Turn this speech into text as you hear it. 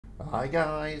Hi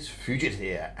guys, Fugit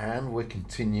here, and we're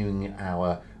continuing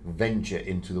our venture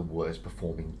into the worst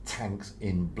performing tanks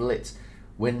in Blitz.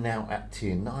 We're now at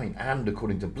tier 9, and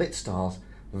according to Blitzstars,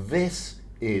 this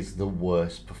is the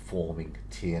worst performing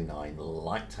tier 9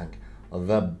 light tank,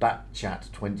 the BATCHAT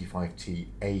 25t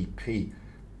AP.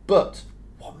 But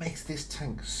what makes this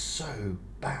tank so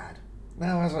bad?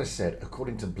 Now, as I said,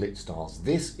 according to Blitzstars,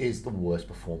 this is the worst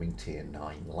performing tier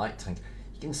 9 light tank.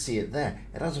 You can see it there.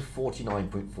 It has a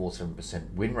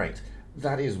 49.47% win rate.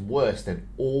 That is worse than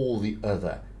all the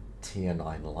other tier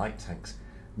 9 light tanks.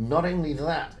 Not only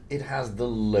that, it has the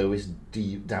lowest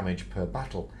damage per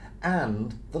battle,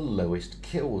 and the lowest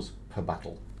kills per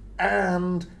battle,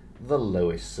 and the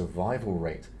lowest survival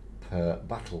rate per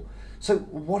battle. So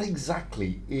what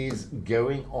exactly is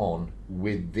going on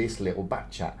with this little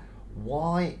BATCHAT?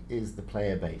 Why is the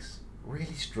player base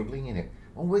really struggling in it?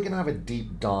 Well, we're going to have a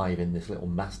deep dive in this little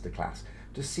masterclass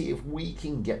to see if we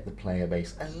can get the player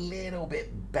base a little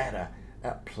bit better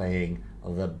at playing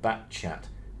the BATCHAT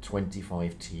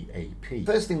 25t AP.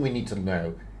 First thing we need to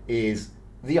know is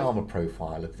the armor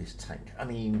profile of this tank. I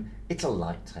mean, it's a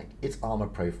light tank. Its armor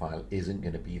profile isn't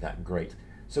going to be that great.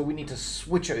 So we need to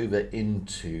switch over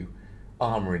into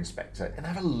Armor Inspector and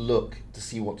have a look to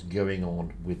see what's going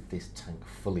on with this tank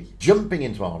fully. Jumping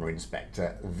into Armor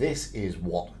Inspector, this is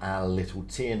what our little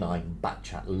tier 9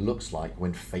 BATCHAT looks like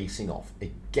when facing off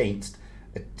against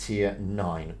a tier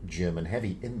 9 German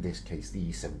heavy, in this case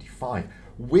the E75,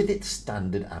 with its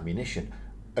standard ammunition.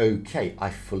 Okay,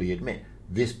 I fully admit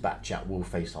this BATCHAT will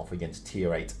face off against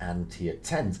tier 8 and tier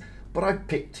 10s, but I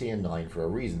picked tier 9 for a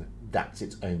reason. That's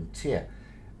its own tier.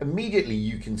 Immediately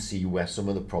you can see where some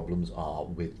of the problems are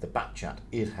with the BATCHAT.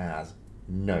 It has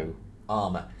no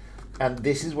armor, and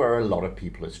this is where a lot of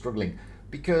people are struggling,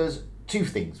 because two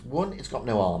things: one, it's got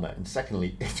no armor, and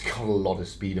secondly, it's got a lot of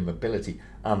speed and mobility,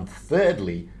 and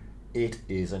thirdly, it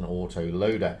is an auto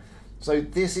loader. So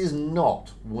this is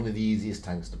not one of the easiest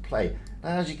tanks to play.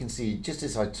 Now, as you can see, just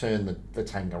as I turn the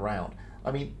tank around, I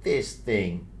mean, this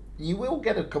thing, you will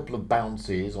get a couple of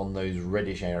bounces on those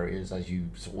reddish areas as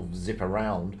you sort of zip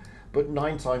around, but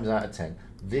 9 times out of 10,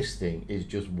 this thing is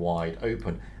just wide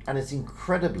open, and it's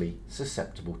incredibly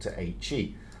susceptible to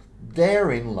HE.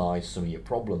 Therein lies some of your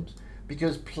problems,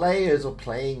 because players are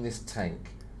playing this tank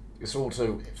sort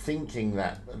of thinking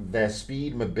that their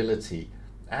speed, mobility,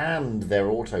 and their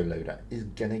autoloader is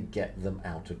going to get them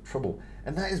out of trouble,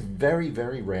 and that is very,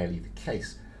 very rarely the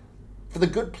case. For the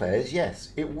good players,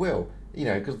 yes, it will. You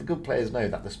know, because the good players know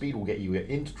that the speed will get you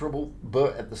into trouble,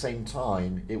 but at the same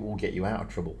time, it will get you out of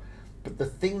trouble. But the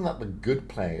thing that the good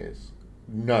players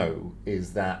know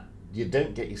is that you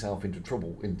don't get yourself into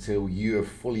trouble until you have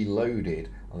fully loaded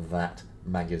that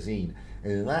magazine.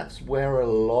 And that's where a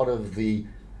lot of the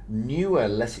newer,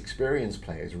 less experienced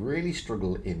players really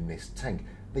struggle in this tank.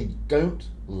 They don't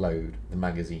load the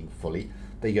magazine fully.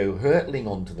 They go hurtling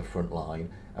onto the front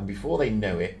line, and before they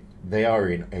know it, they are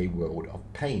in a world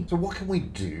of pain. So what can we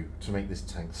do to make this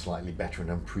tank slightly better and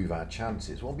improve our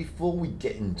chances? Well, before we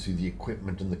get into the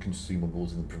equipment and the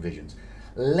consumables and the provisions,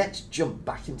 let's jump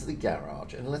back into the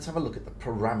garage and let's have a look at the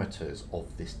parameters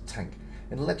of this tank,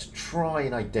 and let's try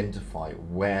and identify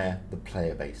where the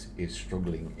player base is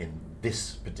struggling in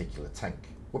this particular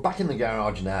tank. We're back in the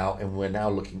garage now, and we're now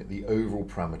looking at the overall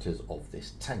parameters of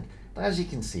this tank. Now, as you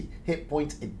can see, hit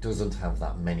points, it doesn't have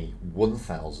that many,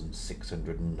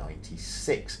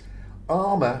 1,696.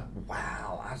 Armor,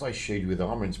 wow, as I showed you with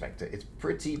Armor Inspector, it's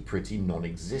pretty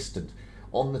non-existent.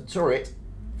 On the turret,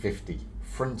 50,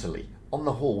 frontally. On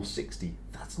the hull, 60.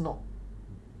 That's not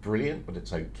brilliant, but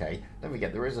it's okay. Don't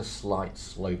forget, there is a slight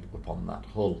slope upon that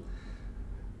hull.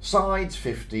 Sides,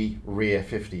 50, rear,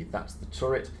 50. That's the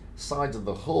turret. Sides of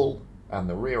the hull and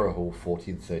the rear of hull,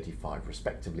 40 and 35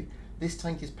 respectively. This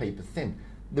tank is paper thin.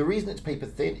 The reason it's paper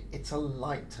thin, it's a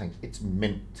light tank. It's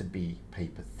meant to be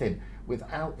paper thin.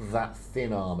 Without that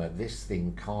thin armor, this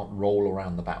thing can't roll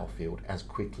around the battlefield as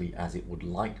quickly as it would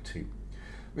like to.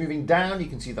 Moving down, you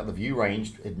can see that the view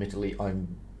range, admittedly,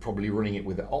 I'm probably running it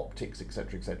with the optics,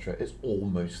 etc., is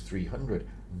almost 300.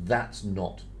 That's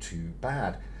not too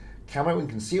bad. Camo and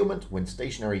concealment, when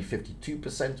stationary,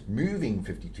 52%, moving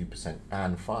 52%,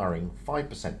 and firing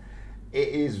 5%. It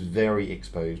is very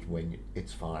exposed when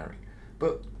it's firing,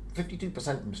 but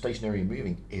 52% stationary and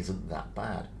moving isn't that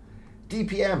bad.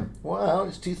 DPM, well,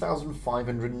 it's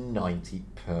 2,590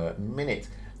 per minute.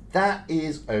 That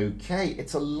is okay.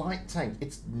 It's a light tank.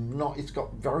 It's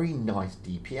got very nice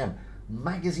DPM.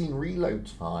 Magazine reload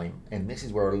time, and this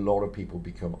is where a lot of people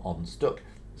become unstuck,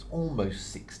 it's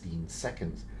almost 16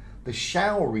 seconds. The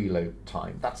shell reload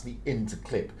time, that's the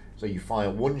interclip, So you fire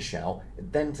one shell,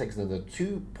 it then takes another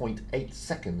 2.8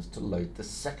 seconds to load the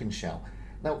second shell.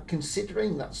 Now,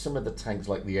 considering that some of the tanks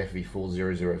like the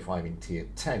FV4005 in tier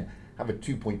 10 have a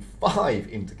 2.5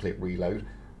 interclip reload,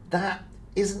 that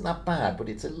isn't that bad, but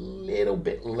it's a little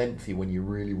bit lengthy when you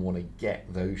really want to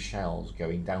get those shells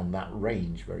going down that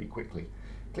range very quickly.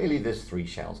 Clearly there's 3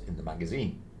 shells in the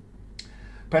magazine.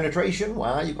 Penetration,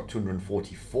 well, you've got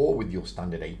 244 with your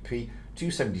standard AP,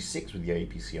 276 with your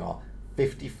APCR,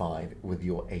 55 with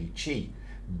your HE.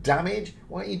 Damage,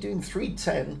 well, you're doing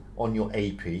 310 on your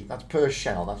AP, that's per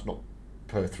shell, that's not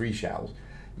per 3 shells.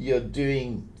 You're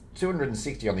doing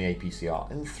 260 on the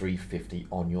APCR and 350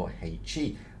 on your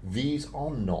HE. These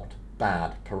are not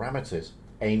bad parameters.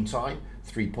 Aim time,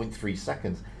 3.3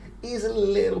 seconds. Is a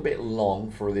little bit long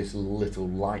for this little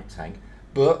light tank,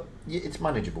 but it's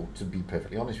manageable, to be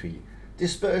perfectly honest with you.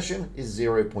 Dispersion is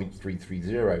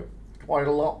 0.330. Quite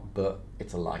a lot, but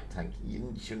it's a light tank.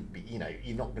 You shouldn't be,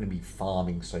 you're not going to be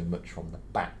farming so much from the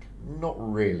back. Not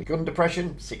really. Gun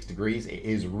depression, 6 degrees. It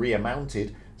is rear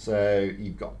mounted, so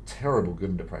you've got terrible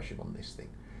gun depression on this thing.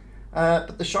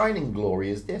 But the shining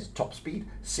glory is this: top speed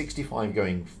 65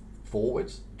 going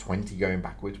forwards, 20 going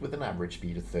backwards, with an average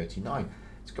speed of 39.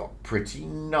 It's got pretty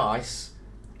nice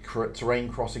terrain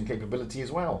crossing capability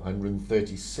as well.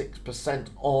 136%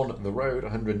 on the road,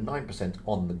 109%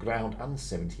 on the ground, and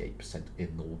 78%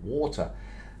 in the water.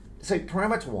 So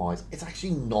parameter wise, it's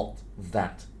actually not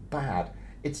that bad.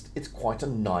 It's quite a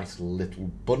nice little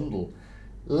bundle.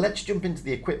 Let's jump into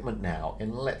the equipment now,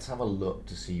 and let's have a look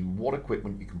to see what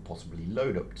equipment you can possibly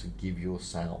load up to give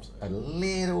yourselves a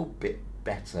little bit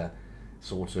better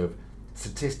sort of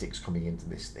statistics coming into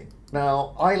this thing.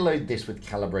 Now, I load this with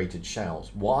calibrated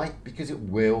shells. Why? Because it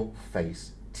will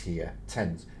face tier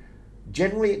 10s.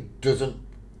 Generally, it doesn't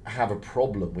have a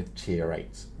problem with tier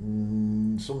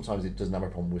 8s. Sometimes it doesn't have a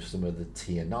problem with some of the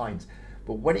tier 9s.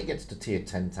 But when it gets to tier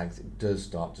 10 tanks, it does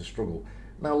start to struggle.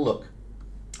 Now look,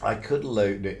 I could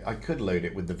load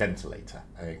it with the ventilator,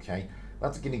 okay?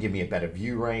 That's going to give me a better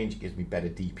view range, it gives me better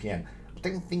DPM. I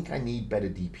don't think I need better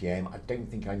DPM, I don't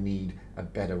think I need a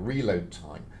better reload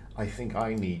time. I think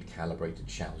I need calibrated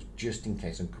shells, just in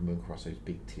case I'm coming across those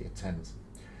big tier 10s.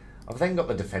 I've then got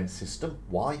the defense system.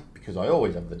 Why? Because I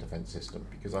always have the defense system,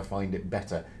 because I find it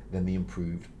better than the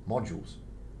improved modules.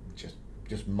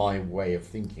 Just my way of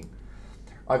thinking.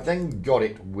 I've then got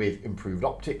it with improved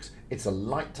optics. It's a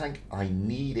light tank. I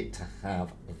need it to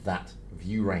have that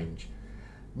view range.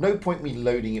 No point me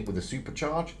loading it with a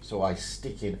supercharge, so I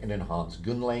stick in an enhanced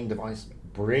gun laying device,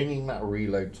 bringing that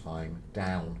reload time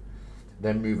down.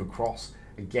 Then move across.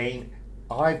 Again,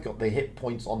 I've got the hit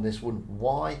points on this one.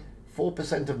 Why?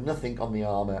 4% of nothing on the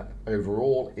armor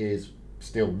overall is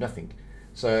still nothing.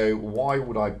 So why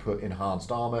would I put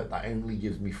enhanced armor? That only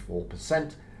gives me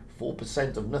 4%.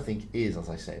 4% of nothing is, as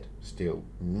I said, still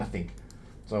nothing.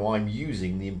 So I'm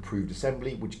using the improved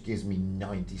assembly, which gives me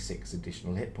 96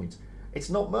 additional hit points. It's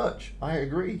not much, I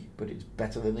agree, but it's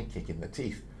better than a kick in the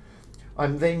teeth.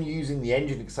 I'm then using the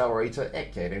engine accelerator.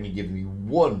 It only gives me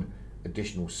 1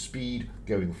 additional speed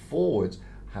going forwards,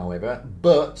 however,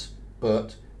 but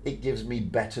it gives me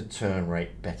better turn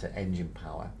rate, better engine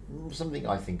power, something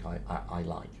I think I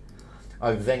like.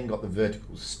 I've then got the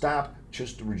vertical stab,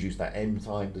 just to reduce that end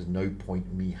time. There's no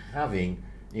point me having,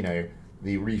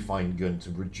 the refined gun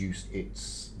to reduce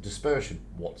its dispersion.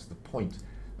 What's the point?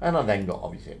 And I then got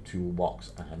obviously a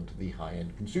toolbox and the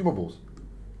high-end consumables.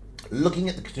 Looking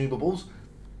at the consumables,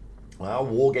 well,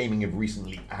 Wargaming have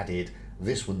recently added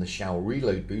this one, the shell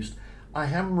reload boost. I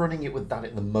am running it with that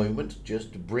at the moment,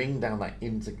 just to bring down that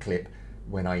interclip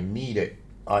when I need it.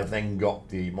 I've then got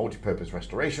the multi-purpose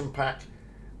restoration pack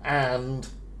and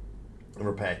a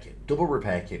repair kit, double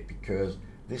repair kit, because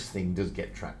this thing does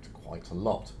get tracked quite a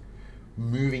lot.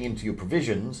 Moving into your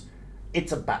provisions,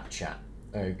 it's a BATCHAT,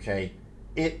 okay?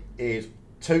 It is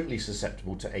totally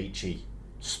susceptible to HE.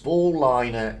 Spall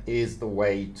liner is the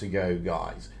way to go,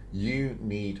 guys. You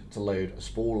need to load a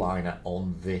spall liner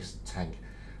on this tank,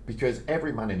 because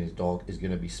every man and his dog is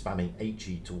going to be spamming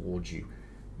HE towards you.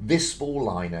 This spall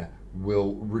liner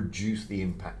will reduce the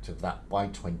impact of that by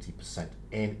 20%,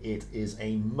 and it is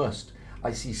a must.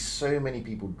 I see so many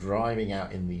people driving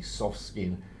out in these soft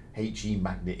skin HE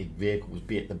magnetic vehicles,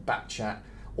 be it the BATCHAT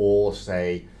or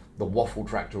say the waffle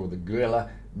tractor or the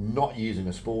gorilla, not using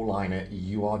a spall liner.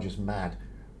 You are just mad.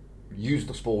 Use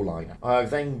the spall liner. I've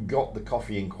then got the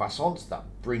coffee and croissants. That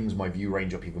brings my view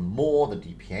range up even more. The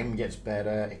DPM gets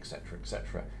better, etc,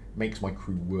 etc. Makes my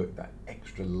crew work that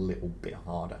extra little bit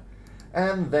harder.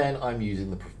 And then I'm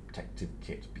using the protective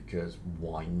kit, because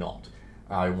why not?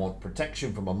 I want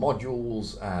protection from my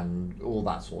modules and all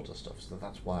that sort of stuff, so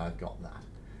that's why I've got that.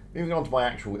 Moving on to my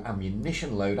actual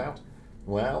ammunition loadout.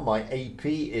 Well, my AP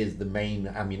is the main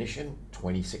ammunition,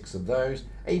 26 of those,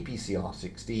 APCR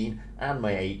 16, and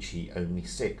my HE only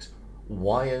 6.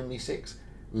 Why only 6?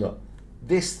 Look,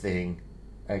 this thing,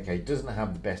 okay, doesn't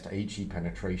have the best HE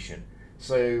penetration,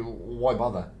 so why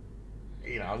bother?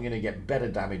 You know, I'm going to get better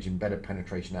damage and better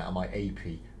penetration out of my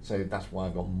AP, so that's why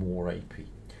I've got more AP.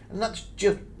 And that's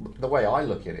just the way I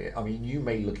look at it. I mean, you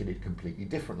may look at it completely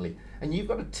differently, and you've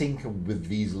got to tinker with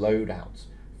these loadouts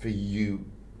for you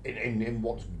in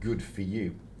what's good for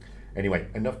you. Anyway,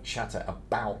 enough chatter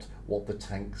about what the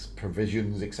tank's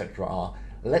provisions, etc. are.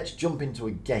 Let's jump into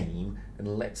a game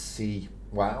and let's see,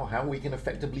 wow, how we can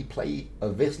effectively play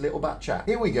this little BATCHAT.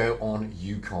 Here we go on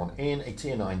Yukon in a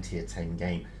tier 9, tier 10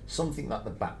 game, something that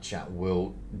the BATCHAT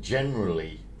will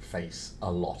generally face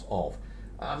a lot of.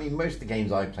 I mean, most of the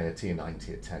games I play are tier 9,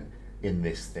 tier 10 in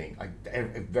this thing.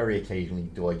 Very occasionally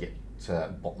do I get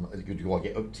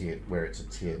up tier where it's a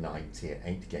tier 9, tier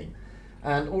 8 game.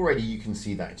 And already you can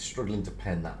see that it's struggling to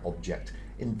pen that object.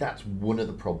 And that's one of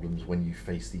the problems when you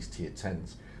face these tier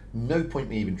 10s. No point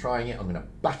me even trying it. I'm going to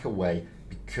back away,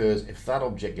 because if that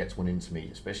object gets one into me,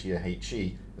 especially a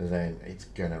HE, then it's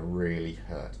going to really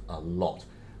hurt a lot.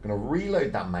 I'm going to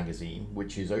reload that magazine,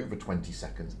 which is over 20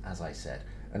 seconds, as I said.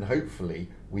 And hopefully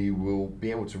we will be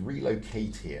able to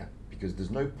relocate here, because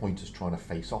there's no point us trying to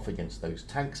face off against those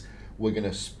tanks. We're going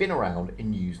to spin around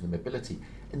and use the mobility.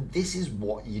 And this is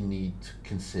what you need to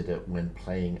consider when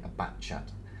playing a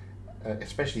BATCHAT,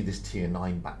 especially this tier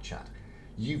 9 BATCHAT.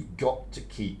 You've got to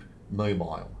keep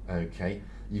mobile, okay?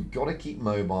 You've got to keep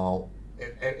mobile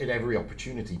at every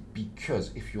opportunity,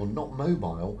 because if you're not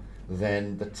mobile,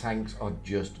 then the tanks are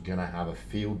just going to have a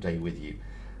field day with you.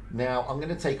 Now, I'm going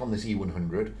to take on this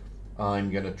E100. I'm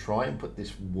going to try and put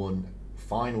this one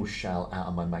final shell out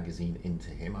of my magazine into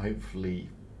him. Hopefully,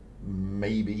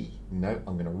 maybe, no,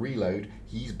 I'm going to reload.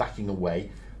 He's backing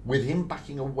away. With him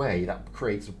backing away, that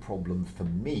creates a problem for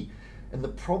me. And the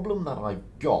problem that I've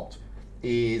got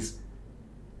is,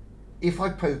 if I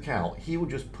poke out, he will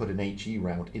just put an HE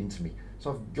round into me.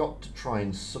 So I've got to try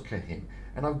and sucker him,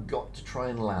 and I've got to try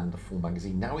and land a full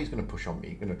magazine. Now he's going to push on me.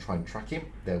 I'm going to try and track him.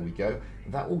 There we go.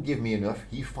 That will give me enough.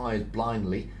 He fires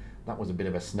blindly. That was a bit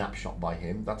of a snapshot by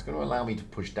him. That's going to allow me to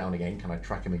push down again. Can I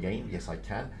track him again? Yes, I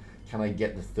can. Can I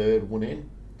get the third one in?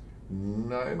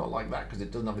 No, not like that, because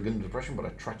it doesn't have the gun depression, but I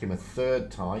track him a third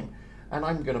time, and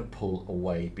I'm going to pull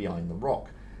away behind the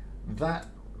rock. That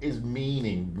is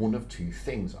meaning one of two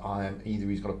things. Either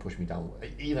he's got to push me down,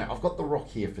 you know, I've got the rock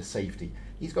here for safety.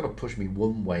 He's got to push me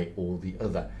one way or the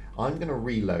other. I'm going to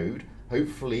reload.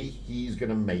 Hopefully he's going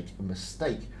to make a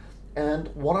mistake. And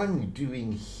what I'm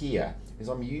doing here is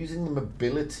I'm using the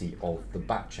mobility of the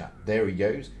BATCHAT. There he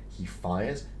goes. He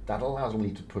fires. That allows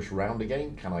me to push around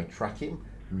again. Can I track him?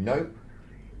 No.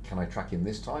 Can I track him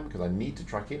this time? Because I need to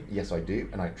track him. Yes, I do.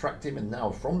 And I tracked him, and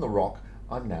now from the rock,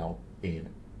 I'm now in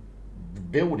the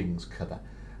building's cover.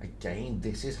 Again,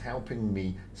 this is helping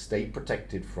me stay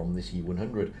protected from this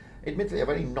E100. Admittedly, I've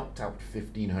only knocked out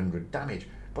 1500 damage,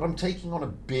 but I'm taking on a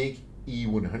big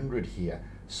E100 here,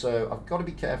 so I've got to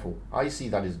be careful. I see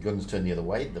that his guns turn the other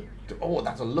way. Oh,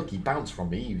 that's a lucky bounce from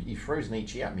me. He throws an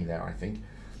HE at me there, I think,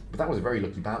 but that was a very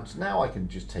lucky bounce. Now I can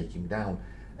just take him down.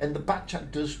 And the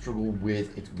BATCHAT does struggle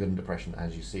with its gun depression,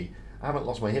 as you see. I haven't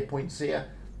lost my hit points here.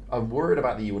 I'm worried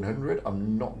about the E100.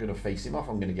 I'm not going to face him off.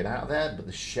 I'm going to get out of there. But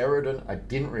the Sheridan, I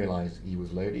didn't realize he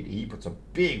was loaded. He puts a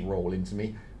big roll into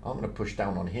me. I'm going to push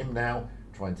down on him now,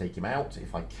 try and take him out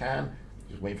if I can.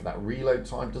 Just wait for that reload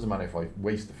time. Doesn't matter if I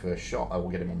waste the first shot, I will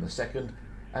get him on the second.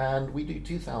 And we do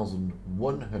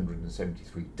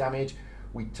 2,173 damage.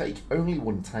 We take only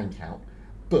one tank out,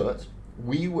 but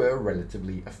we were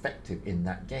relatively effective in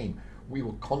that game. We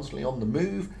were constantly on the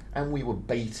move, and we were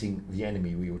baiting the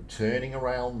enemy. We were turning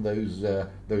around those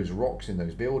rocks in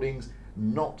those buildings,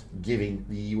 not giving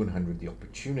the E100 the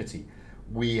opportunity.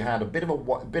 We had a bit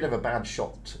of a bad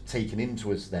shot taken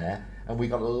into us there, and we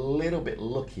got a little bit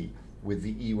lucky with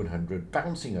the E100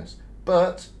 bouncing us.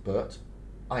 But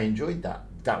I enjoyed that.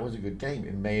 That was a good game.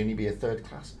 It may only be a third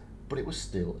class, but it was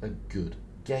still a good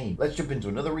game. Let's jump into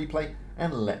another replay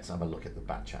and let's have a look at the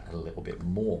BATCHAT a little bit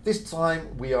more. This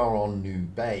time we are on New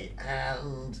Bay,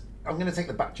 and I'm going to take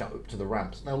the BATCHAT up to the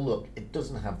ramps. Now look, it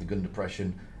doesn't have the gun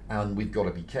depression, and we've got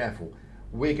to be careful.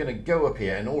 We're going to go up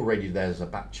here, and already there's a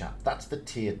BATCHAT. That's the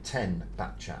tier 10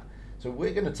 BATCHAT. So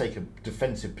we're going to take a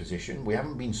defensive position. We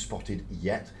haven't been spotted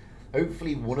yet.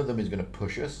 Hopefully one of them is going to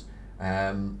push us.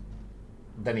 Then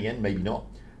again, maybe not.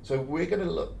 So we're going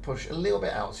to push a little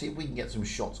bit out, see if we can get some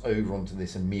shots over onto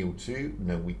this Emil 2.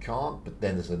 No, we can't, but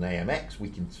then there's an AMX. We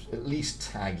can at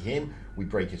least tag him. We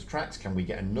break his tracks. Can we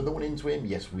get another one into him?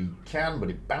 Yes, we can, but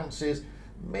it bounces.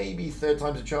 Maybe third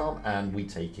time's a charm, and we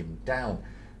take him down.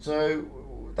 So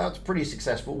that's pretty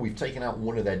successful. We've taken out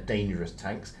one of their dangerous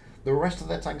tanks. The rest of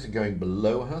their tanks are going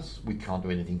below us. We can't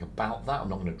do anything about that. I'm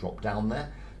not going to drop down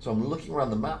there. So I'm looking around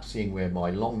the map, seeing where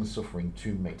my long-suffering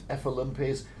two-mate Effalump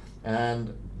is,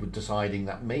 and we're deciding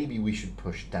that maybe we should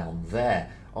push down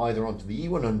there, either onto the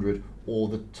E100 or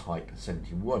the Type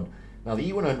 71. Now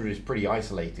the E100 is pretty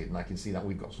isolated, and I can see that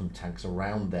we've got some tanks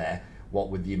around there, what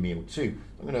with the Emil 2.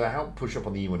 I'm going to push up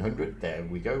on the E100. There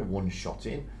we go, one shot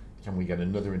in. Can we get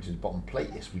another into the bottom plate?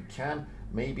 Yes, we can.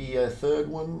 Maybe a third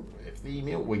one if the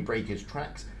Emil, we break his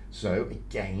tracks. So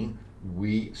again,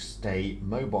 we stay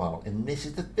mobile. And this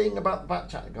is the thing about the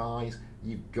BATCHAT, guys.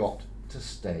 You've got to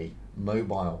stay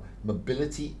mobile.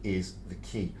 Mobility is the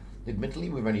key. Admittedly,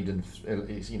 we've only done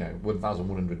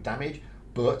 1,100 damage,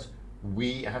 but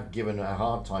we have given a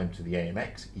hard time to the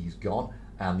AMX. He's gone,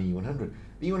 and the E100.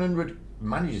 The E100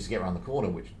 manages to get around the corner,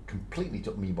 which completely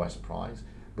took me by surprise.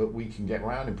 But we can get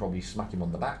around and probably smack him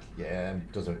on the back. Yeah,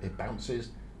 it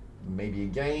bounces. Maybe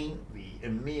again. The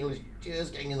Emil is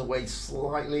just getting in the way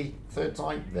slightly. Third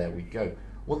time, there we go.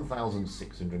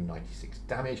 1,696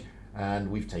 damage,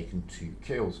 and we've taken 2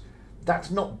 kills.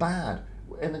 That's not bad.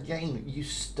 And again, you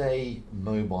stay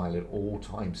mobile at all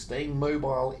times. Staying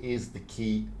mobile is the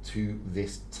key to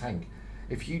this tank.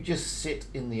 If you just sit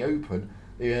in the open,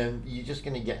 you're just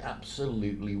going to get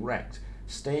absolutely wrecked.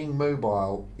 Staying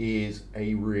mobile is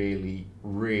a really,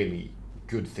 really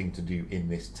good thing to do in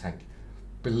this tank.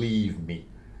 Believe me,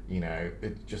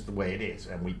 it's just the way it is.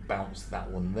 And we bounced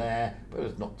that one there, but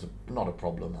it's not a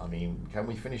problem. I mean, can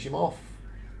we finish him off?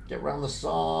 Get around the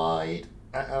side,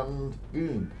 and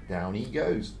boom, down he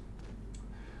goes.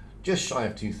 Just shy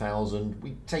of 2,000.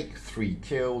 We take 3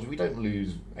 kills. We don't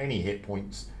lose any hit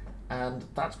points, and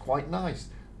that's quite nice.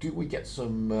 Do we get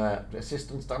some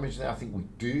assistance damage there? I think we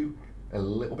do. A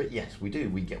little bit, yes, we do.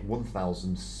 We get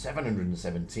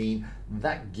 1,717.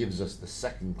 That gives us the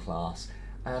second class,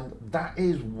 and that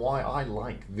is why I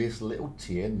like this little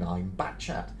tier 9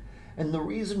 BATCHAT. And the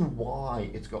reason why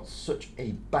it's got such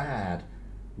a bad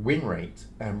win rate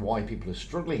and why people are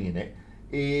struggling in it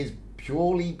is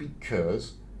purely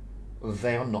because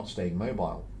they are not staying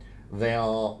mobile. They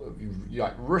are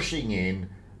like rushing in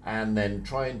and then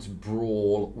trying to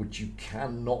brawl, which you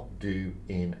cannot do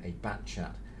in a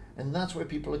BATCHAT. And that's where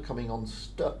people are coming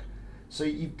unstuck. So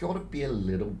you've got to be a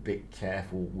little bit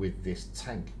careful with this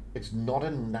tank. It's not a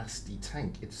nasty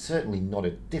tank. It's certainly not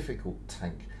a difficult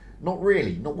tank. Not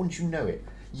really, not once you know it.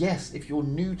 Yes, if you're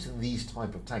new to these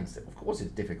type of tanks, of course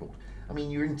it's difficult. I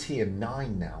mean, you're in tier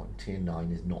 9 now, and tier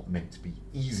 9 is not meant to be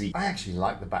easy. I actually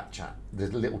like the BATCHAT, the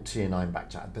little tier 9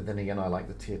 BATCHAT, but then again, I like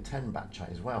the tier 10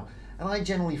 BATCHAT as well. And I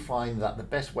generally find that the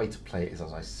best way to play it is,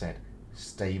 as I said,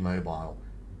 stay mobile.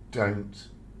 Don't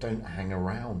hang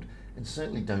around, and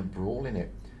certainly don't brawl in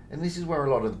it. And this is where a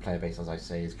lot of the player base, as I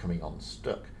say, is coming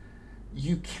unstuck.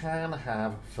 You can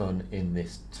have fun in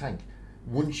this tank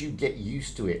once you get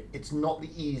used to it. It's not the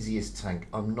easiest tank,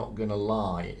 I'm not gonna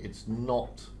lie. It's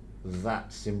not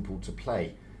that simple to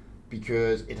play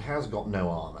because it has got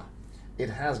no armor. It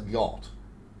has got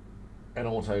an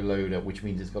auto loader, which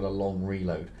means it's got a long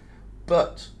reload.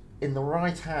 But in the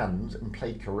right hands and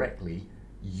played correctly,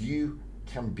 you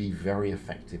can be very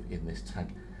effective in this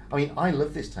tank. I mean, I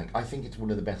love this tank. I think it's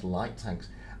one of the better light tanks.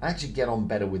 I actually get on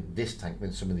better with this tank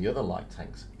than some of the other light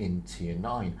tanks in tier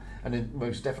 9. And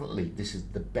most definitely, this is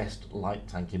the best light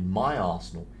tank in my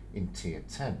arsenal in tier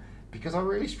 10, because I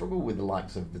really struggle with the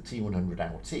likes of the T100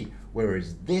 LT,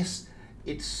 whereas this,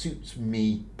 it suits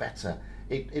me better.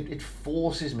 It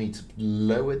forces me to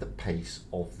lower the pace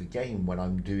of the game when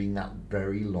I'm doing that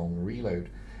very long reload.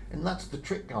 And that's the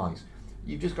trick, guys.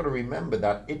 You've just got to remember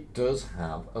that it does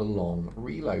have a long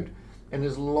reload. And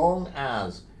as long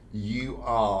as you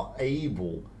are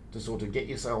able to sort of get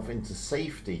yourself into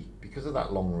safety because of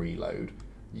that long reload,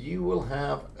 you will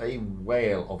have a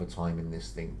whale of a time in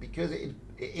this thing, because it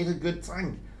is a good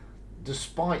tank,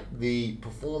 despite the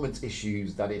performance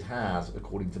issues that it has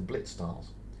according to Blitzstars.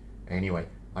 Anyway,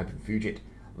 I've been Fugit.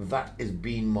 That has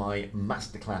been my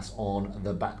masterclass on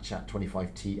the BATCHAT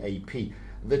 25t AP,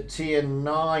 the tier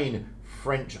 9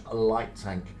 French light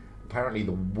tank, apparently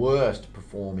the worst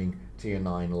performing tier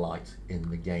 9 light in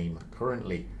the game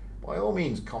currently. By all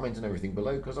means, comment and everything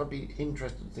below, because I'd be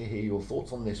interested to hear your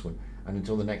thoughts on this one. And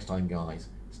until the next time, guys,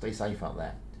 stay safe out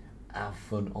there, have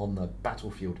fun on the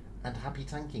battlefield, and happy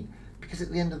tanking, because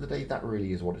at the end of the day, that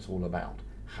really is what it's all about,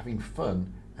 having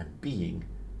fun and being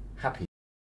happy